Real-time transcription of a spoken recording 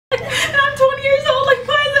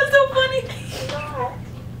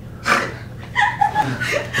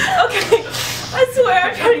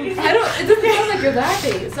you're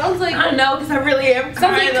laughing? It sounds like I don't know because I really am.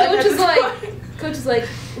 Sounds like coach is like.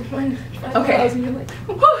 Okay. And you're like,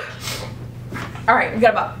 all right, we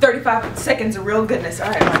got about 35 seconds of real goodness. All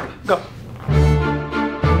right, go.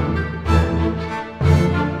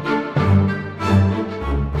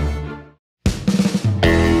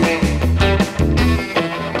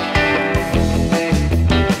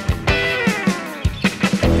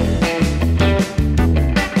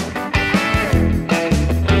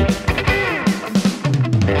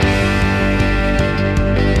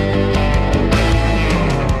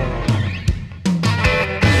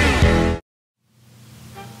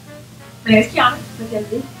 My name is Keyonna.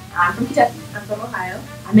 Mackenzie. I'm from Kentucky. I'm from Ohio.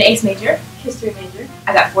 I'm an ACE major. History major.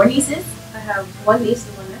 I got 4 nieces. I have 1 niece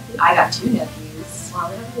and 1 nephew. I got 2 nephews. Well,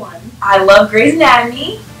 I have 1. I love Grey's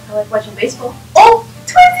Anatomy. I like watching baseball. Oh,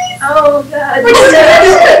 twinsies! Oh, God.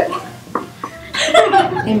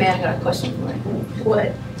 Hey man, I got a question for you.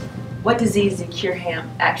 What? What disease did Cure Ham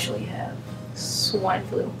actually have? swine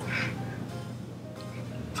flu.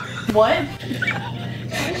 What?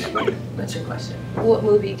 What's your question? What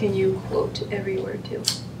movie can you quote every word to?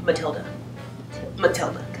 Matilda.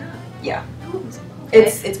 Matilda. God. Yeah. Okay.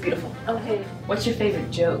 It's beautiful. Okay. What's your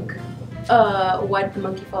favorite joke? Why did the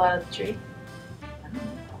monkey fall out of the tree?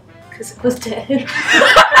 Because it was dead.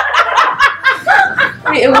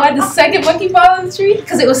 Wait, and why did the second monkey fall out of the tree?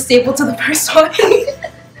 Because it was stapled to the first one.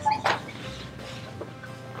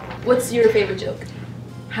 What's your favorite joke?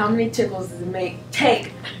 How many tickles does it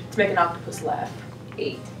take to make an octopus laugh?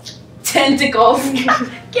 8. Tentacles.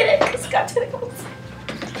 Get it? Because it's got tentacles.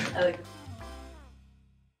 I like it.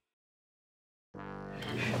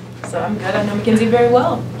 So I'm good. I know Mackenzie very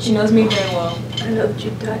well. She knows me very well. I know that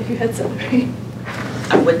you'd die if you had celery.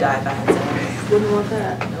 I would die if I had celery. Wouldn't want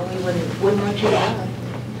that. No, we wouldn't. Wouldn't want you to die.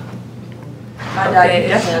 If I died, Okay. you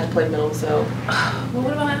definitely have to play middle, so. Well,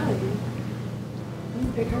 what about Allie? I'm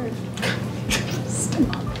gonna pick her.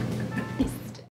 Stop.